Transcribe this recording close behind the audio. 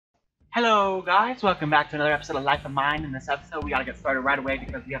Hello guys, welcome back to another episode of Life of Mine. In this episode, we gotta get started right away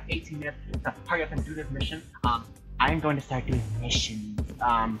because we have 18 minutes to hurry up and do this mission. I am going to start doing missions,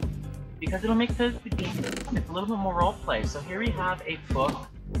 because it'll make the game fun. It's a little bit more roleplay. So here we have a book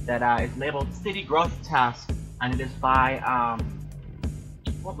that is labeled City Growth Task, and it is by,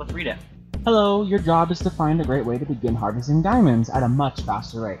 well, let's read it. Hello, your job is to find a great way to begin harvesting diamonds at a much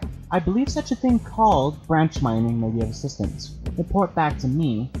faster rate. I believe such a thing called branch mining may be of assistance. Report back to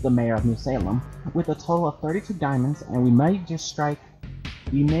me, the mayor of New Salem, with a total of 32 diamonds, and we may just strike...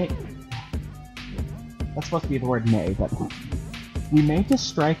 That's supposed to be the word may, but... We may just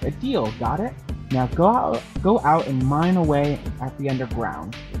strike a deal, got it? Now go out and mine away at the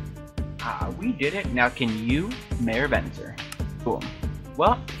underground. We did it. Now can you, Mayor Venzer? Boom.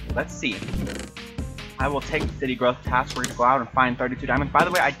 Well, let's see. I will take the city growth task. We're going to go out and find 32 diamonds. By the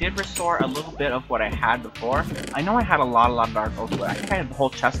way, I did restore a little bit of what I had before. I know I had a lot of dark oak, but I think I had the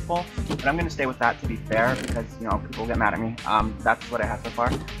whole chest full. But I'm going to stay with that to be fair, because, you know, people get mad at me. That's what I had so far.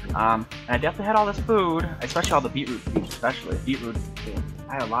 And I definitely had all this food, especially all the beetroot seeds, especially. Beetroot.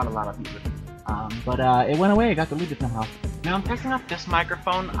 I had a lot of beetroot. But it went away. I got deleted somehow. Now I'm testing out this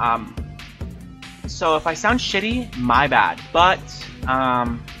microphone. So if I sound shitty, my bad. But,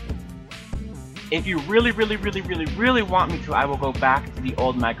 if you really want me to, I will go back to the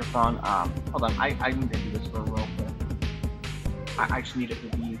old microphone. Hold on, I need to do this for real quick. I actually need it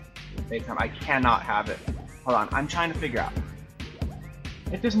to be daytime. I cannot have it. Hold on, I'm trying to figure out.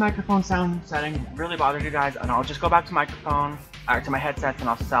 If this microphone sound setting really bothers you guys, and I'll just go back to microphone, to my headsets, and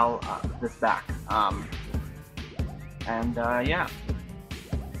I'll sell this back. Yeah.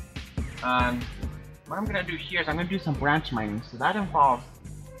 What I'm gonna do here is I'm gonna do some branch mining. So that involves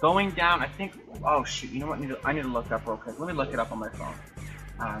going down, I think, oh shoot, you know what, I need to look up real quick. Let me look it up on my phone.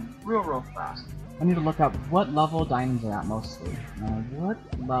 Real fast. I need to look up what level diamonds are at mostly. What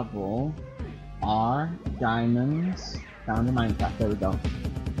level are diamonds found in Minecraft? There we go.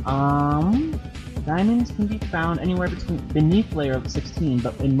 Diamonds can be found anywhere beneath layer 16,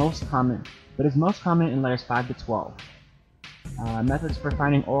 but is most common in layers 5 to 12. Methods for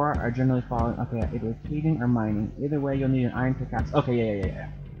finding ore are generally following. Okay, either caving or mining. Either way, you'll need an iron pickaxe. Okay, yeah.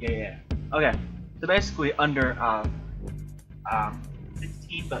 Okay, so basically under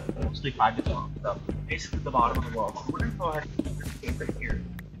 16, but mostly 5 to 12. So basically the bottom of the world. So we're gonna go ahead and do this cave right here.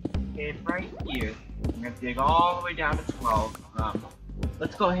 Cave right here. We're gonna dig all the way down to 12.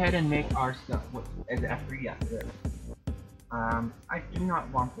 Let's go ahead and make our stuff. What is it? F3? Yeah. I do not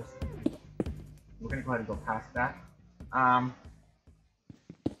want this. We're gonna go ahead and go past that.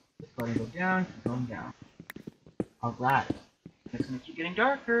 Just go ahead and go down, keep going down. Alright. It's gonna keep getting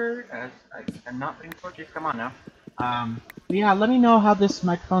darker as I'm not putting torches. Come on now. But yeah, let me know how this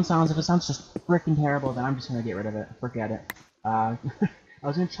microphone sounds. If it sounds just freaking terrible, then I'm just gonna get rid of it. Forget it. I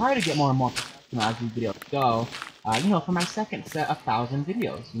was gonna try to get more and more professional as these videos go. You know, for my second set of 1,000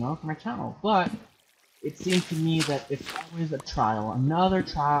 videos, you know, for my channel. But it seemed to me that it's always a trial, another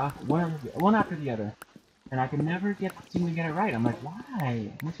trial, one after the other. And I can never seem to get it right. I'm like, why?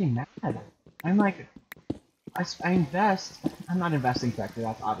 It makes me mad. I'm like, I invest. I'm not investing correctly.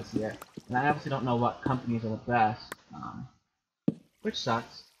 That's obviously it. And I obviously don't know what companies are the best. Which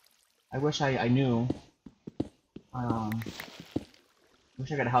sucks. I wish I knew.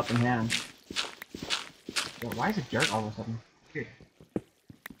 Wish I got a helping hand. Yo, why is it dirt all of a sudden? Weird.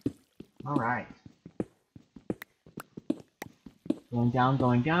 Alright. Going down.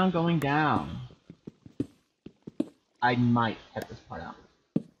 I might cut this part out.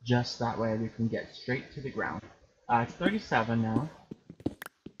 Just that way we can get straight to the ground. It's 37 now.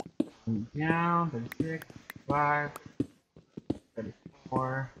 Going down, 36, 35,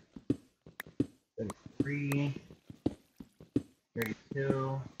 34, 33,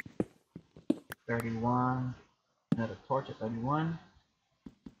 32, 31, another torch at 31.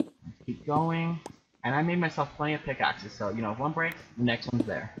 Let's keep going. And I made myself plenty of pickaxes, so, you know, if one breaks, the next one's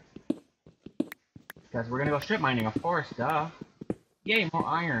there. Because we're gonna go strip mining, of course, duh. Yay, more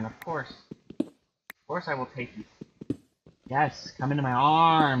iron, of course. Of course I will take you. Yes, come into my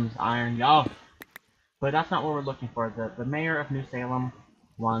arms, iron, yo. But that's not what we're looking for. The mayor of New Salem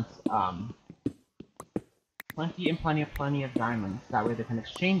wants, plenty of diamonds. That way they can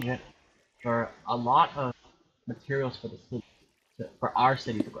exchange it for a lot of materials for the city, for our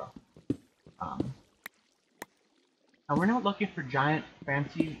city to grow. And we're not looking for giant,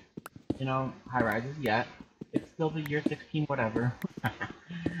 fancy, you know, high rises yet. It's still the year 16, whatever.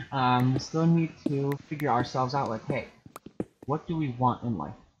 We still need to figure ourselves out, like, hey, what do we want in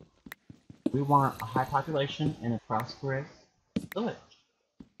life? We want a high population and a prosperous village.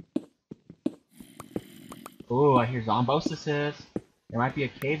 Ooh, I hear zombosises. There might be a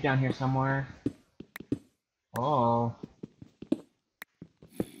cave down here somewhere. Oh.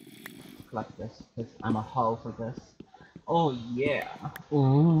 Collect this, because I'm a hoe for this. Oh yeah.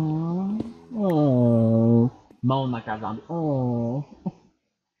 Oh. Oh. Moan like a zombie. Oh.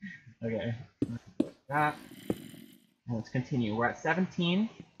 Okay. That. And let's continue. We're at 17.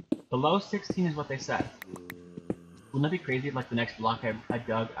 Below 16 is what they said. Wouldn't that be crazy if, like, the next block I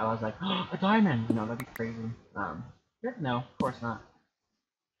dug, I was like, oh, a diamond! You know, that'd be crazy. No, of course not.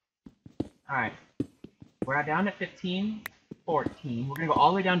 Alright. We're down at 15, 14. We're gonna go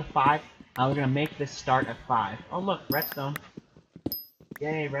all the way down to 5. We're gonna make this start at 5. Oh, look, redstone.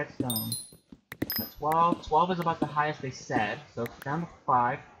 Yay, redstone. At 12. 12 is about the highest they said, so it's down to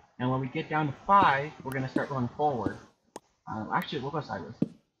 5. And when we get down to 5, we're gonna start going forward. Actually, we'll go sideways.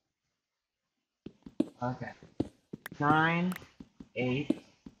 Okay. 9, 8,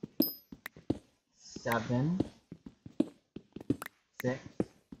 7, 6,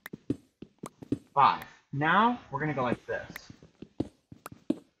 5. Now, we're gonna go like this.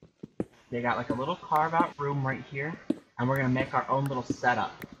 They got like a little carve-out room right here, and we're gonna make our own little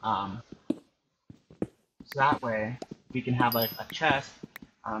setup. So that way, we can have like a chest,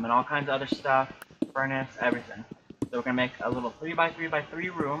 and all kinds of other stuff, furnace, everything. So we're gonna make a little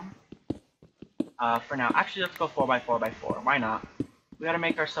 3x3x3 room. For now. Actually, let's go 4x4x4. Why not? We gotta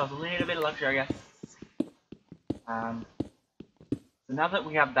make ourselves a little bit luxurious. So now that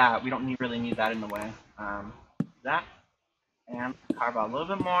we have that, we don't really need that in the way. That. And carve out a little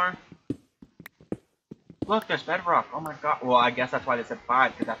bit more. Look, there's bedrock. Oh my god. Well, I guess that's why they said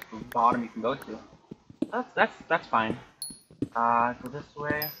 5, because that's the bottom you can go to. That's fine. Go this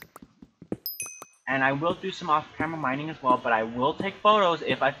way. And I will do some off-camera mining as well, but I will take photos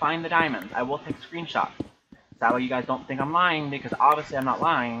if I find the diamonds. I will take screenshots. That way you guys don't think I'm lying, because obviously I'm not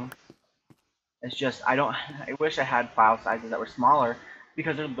lying. It's just, I wish I had file sizes that were smaller,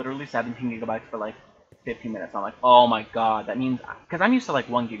 because they're literally 17 gigabytes for like 15 minutes. I'm like, oh my god, that means, because I'm used to like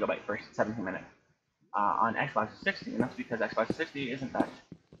 1 gigabyte for 17 minutes on Xbox 60, and that's because Xbox 60 isn't that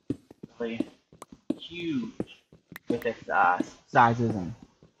really huge with its sizes and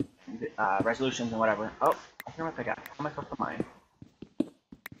resolutions and whatever. Oh, I hear what they got. How am I supposed to mine?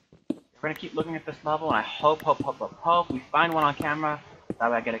 We're gonna keep looking at this level, and I hope we find one on camera. That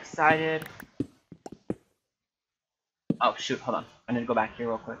way I get excited. Oh shoot, hold on. I need to go back here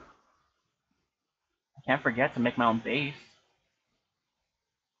real quick. I can't forget to make my own base.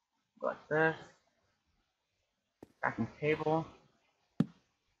 Go like this. Crafting table.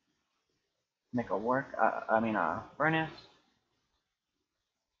 Make a furnace.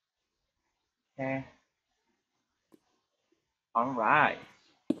 Okay. Alright.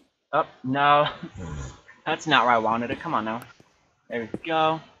 Oh, no. That's not where I wanted it. Come on now. There we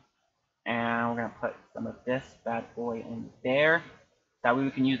go. And we're going to put some of this bad boy in there. That way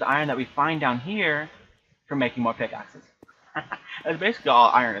we can use the iron that we find down here for making more pickaxes. That's basically all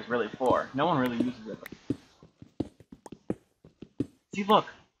iron is really for. No one really uses it. See, look.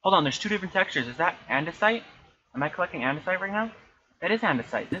 Hold on, there's 2 different textures. Is that andesite? Am I collecting andesite right now? That is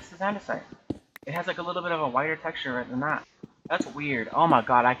andesite. This is andesite. It has like a little bit of a whiter texture right than that. That's weird. Oh my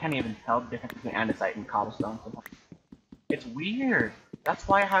god, I can't even tell the difference between andesite and cobblestone. It's weird. That's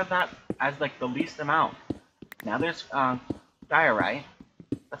why I have that as like the least amount. Now there's diorite.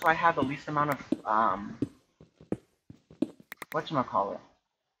 That's why I have the least amount of whatchamacallit.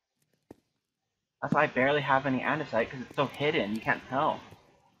 That's why I barely have any andesite, because it's so hidden, you can't tell.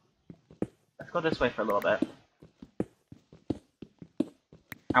 Let's go this way for a little bit.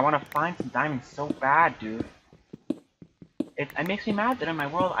 I want to find some diamonds so bad, dude. It makes me mad that in my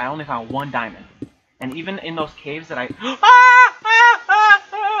world I only found 1 diamond. And even in those caves that I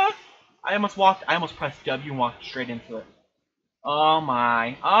almost pressed W and walked straight into it. Oh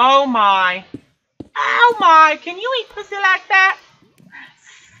my. Oh my. Oh my. Can you eat pussy like that?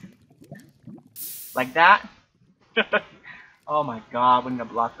 Like that? Oh my god, we're gonna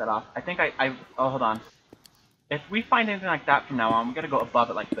block that off. I think oh, hold on. If we find anything like that from now on, we gotta go above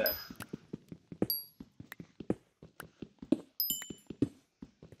it like this.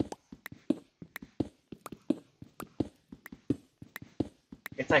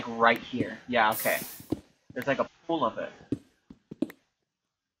 It's like right here. Yeah, okay. There's like a pool of it.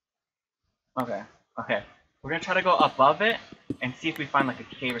 Okay, okay. We're gonna try to go above it and see if we find like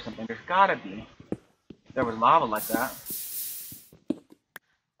a cave or something. There's gotta be. If there was lava like that.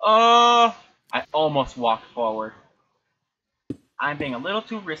 Oh! I almost walked forward. I'm being a little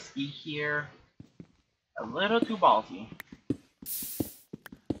too risky here. A little too ballsy.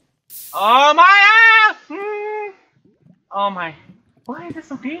 Oh my! Oh my. Why is it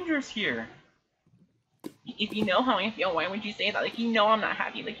so dangerous here? if you know how I feel, why would you say that? Like, you know I'm not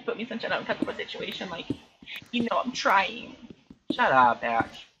happy. Like, you put me in such an uncomfortable situation. Like, you know I'm trying. Shut up,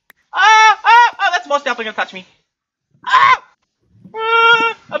 Ash. Ah, that's most definitely gonna touch me. Ah!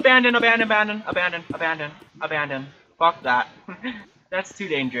 Abandon, abandon, abandon, abandon, abandon, abandon. Fuck that. That's too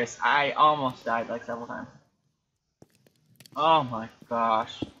dangerous. I almost died like several times. Oh my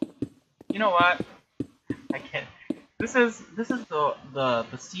gosh. You know what? I can't. This is the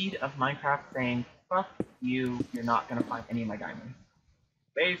seed of Minecraft saying, fuck you, you're not gonna find any of my diamonds.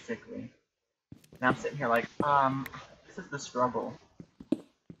 Basically. And I'm sitting here like, this is the struggle.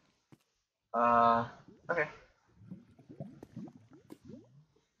 Okay.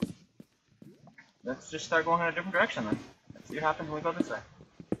 Let's just start going in a different direction then. Let's see what happens when we go this way.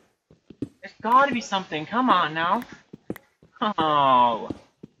 There's gotta be something, come on now. Oh,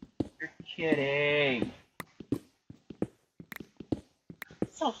 you're kidding.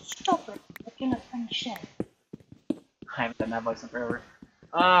 So stupid, looking at funny shit. I haven't done that voice in forever.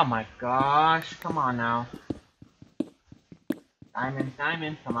 Oh my gosh, come on now. Diamond,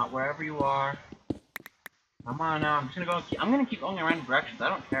 diamond, come out wherever you are. Come on now, I'm gonna keep going in random directions, I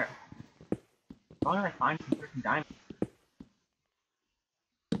don't care. As long as I find some freaking diamonds.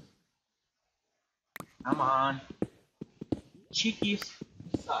 Come on. Cheeky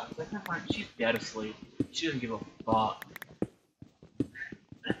sucks. I can't find. She's dead asleep. She doesn't give a fuck.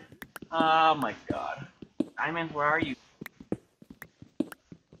 Oh my god. Diamond, where are you?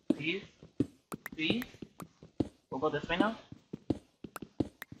 Please? Please? We'll go this way now?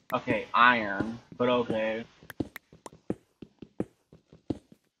 Okay, iron. But okay.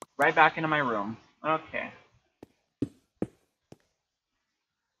 Right back into my room. Okay.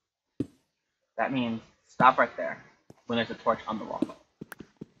 That means stop right there when there's a torch on the wall.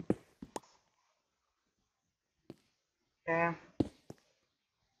 Okay.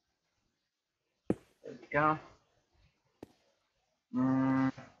 There we go.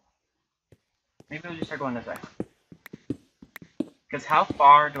 Maybe we'll just start going this way. Because how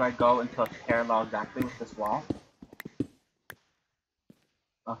far do I go until it's parallel exactly with this wall?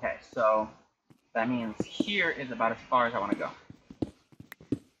 Okay, so that means here is about as far as I want to go.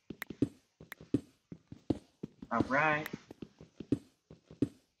 Alright.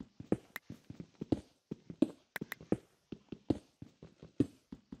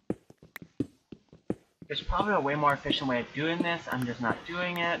 There's probably a way more efficient way of doing this. I'm just not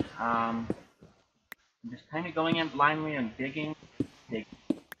doing it. I'm just kind of going in blindly and digging. This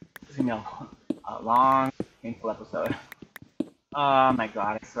is going to be a long, painful episode. Oh my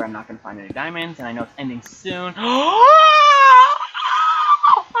god, I swear I'm not going to find any diamonds, and I know it's ending soon. Oh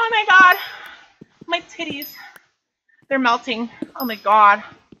my god! My titties. They're melting. Oh my god.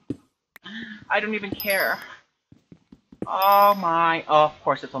 I don't even care. Oh my. Oh, of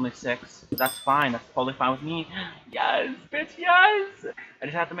course it's only 6. But that's fine. That's totally fine with me. Yes, bitch, yes! I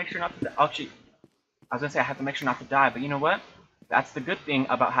just have to make sure not to die. Oh, gee. I was gonna say I have to make sure not to die, but you know what? That's the good thing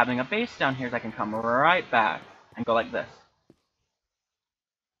about having a base down here is I can come right back and go like this.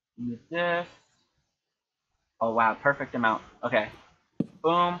 Use this. Oh wow, perfect amount. Okay.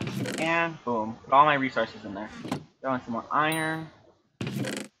 Boom, and boom. Put all my resources in there. Throw in some more iron.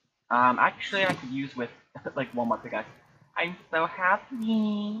 Actually I could use with, like, one more pickaxe. I'm so happy.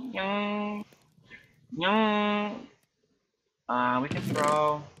 Yum. Yum. We can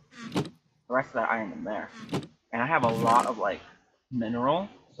throw the rest of that iron in there. And I have a lot of, like, mineral,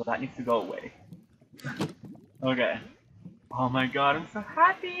 so that needs to go away. Okay. Oh my god, I'm so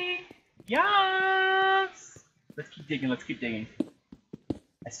happy! Yes! Let's keep digging, let's keep digging.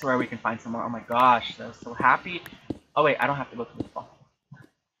 I swear we can find some more. Oh my gosh, I was so happy. Oh wait, I don't have to go through this wall.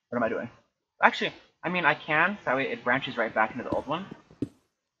 What am I doing? Actually, I mean I can, so that way it branches right back into the old one.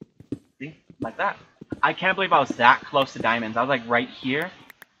 See? Like that. I can't believe I was that close to diamonds. I was like right here,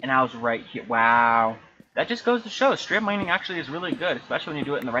 and I was right here. Wow. That just goes to show, strip mining actually is really good, especially when you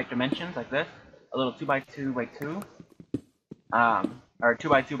do it in the right dimensions like this. A little 2x2x2. Or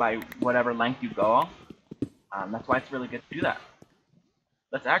 2x2 by whatever length you go. That's why it's really good to do that.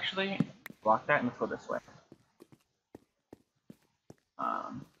 Let's actually block that and let's go this way.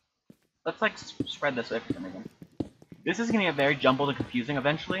 Let's like spread this way for some reason. This is gonna get very jumbled and confusing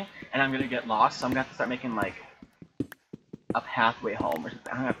eventually, and I'm gonna get lost, so I'm gonna have to start making like a pathway home or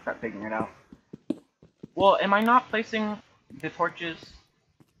something. I'm gonna have to start figuring it out. Well, am I not placing the torches?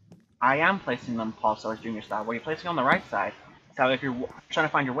 I am placing them, Paul Source Jr. style, where you're placing on the right side. So if you're trying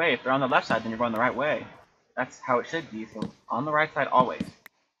to find your way, if they're on the left side, then you're going the right way. That's how it should be, so on the right side always.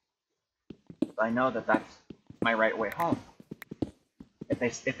 So I know that that's my right way home.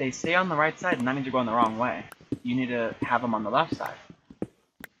 If they stay on the right side, then that means you're going the wrong way. You need to have them on the left side.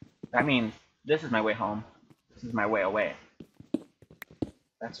 That means this is my way home. This is my way away.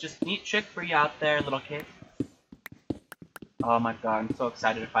 That's just a neat trick for you out there, little kid. Oh my god, I'm so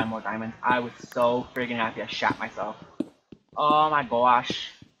excited to find more diamonds. I was so friggin' happy I shat myself. Oh my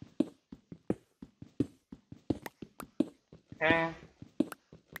gosh. Okay.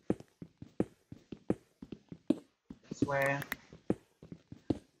 This way.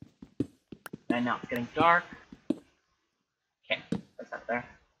 And now it's getting dark. Okay, that's that there.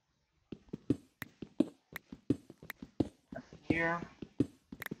 That's here.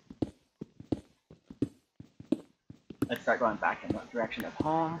 Let's start going back in the direction of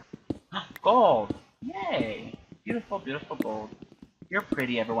home. Gold! Yay! Beautiful, beautiful gold. You're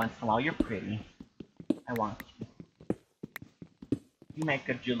pretty every once in a while. You're pretty. I want you. You make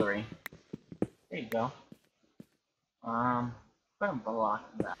good jewelry. There you go. Put a block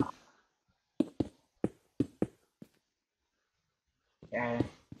that. Okay.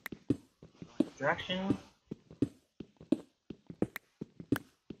 Direction.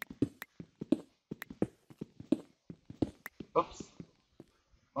 Oops.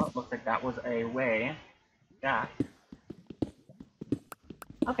 Well, it looks like that was a way back.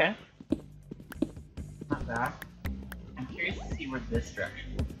 Okay. Not bad. I'm curious to see where this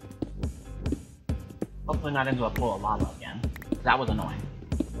direction is. Hopefully not into a pool of lava again. That was annoying.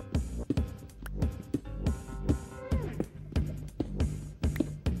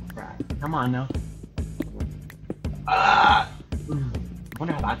 Right. Come on now. I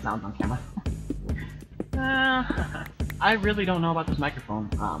wonder how that sounds on camera. I really don't know about this microphone.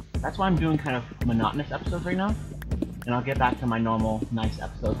 That's why I'm doing kind of monotonous episodes right now. And I'll get back to my normal, nice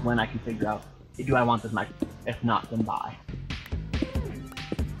episodes when I can figure out, do I want this microphone? If not, then bye.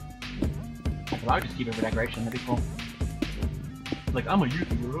 I would just keep it for decoration, that'd be cool. Like, I'm a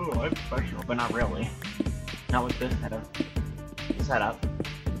YouTuber, I'm professional, but not really. Not with this kind of setup.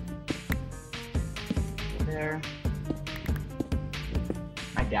 There.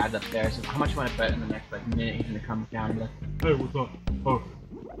 My dad's upstairs, so how much you want to bet in the next like minute he's gonna come down and be like, hey, what's up? Oh,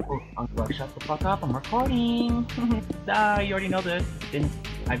 Uncle, shut the fuck up, I'm recording! You already know this.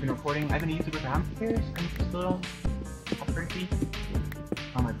 I've been recording, I've been a YouTuber for how many years? I'm still crazy.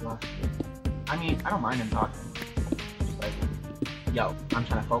 Oh my gosh. I mean, I don't mind him talking. Just like, yo, I'm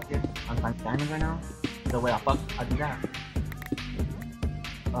trying to focus on finding diamonds right now. So wait, I'll do that.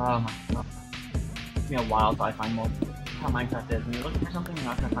 Oh my god. It's been a while till I find more. How Minecraft is. When you're looking for something, you're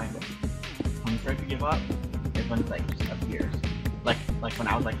not gonna find it. When you start to give up, is when it like just appears. Like when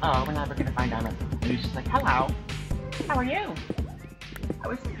I was like, oh, we're never gonna find diamonds. And he was just like, hello, how are you? I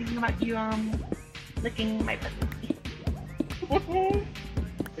was thinking about you, licking my pussy.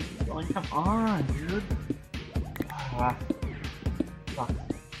 Come on, dude. Fuck.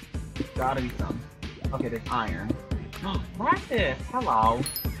 Gotta be some. Okay, there's iron. Practice! Hello.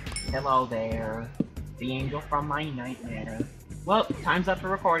 Hello there. The angel from my nightmare. Well, time's up for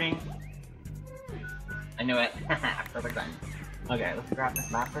recording. I knew it. Perfect time. Okay, let's grab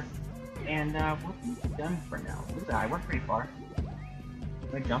this lapis. And, we'll be done for now. Ooh, I went pretty far.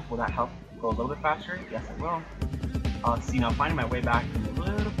 Can I jump? Will that help go a little bit faster? Yes, it will. Let's see, now finding my way back is a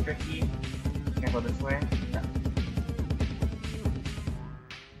little tricky. Can I go this way? Yeah.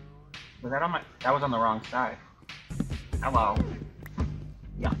 Was that on my... That was on the wrong side. Hello.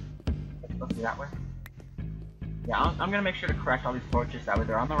 Yeah. Let's do that way. Yeah, I'm gonna make sure to correct all these torches. That way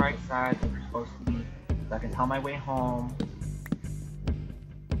they're on the right side, where they're supposed to be, so I can tell my way home.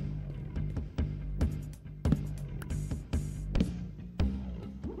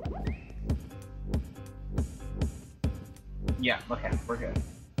 Yeah, okay, we're good.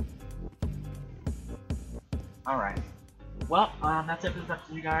 Alright. Well, that's it for this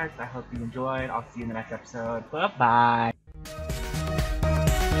episode, you guys. I hope you enjoyed. I'll see you in the next episode. Bye-bye.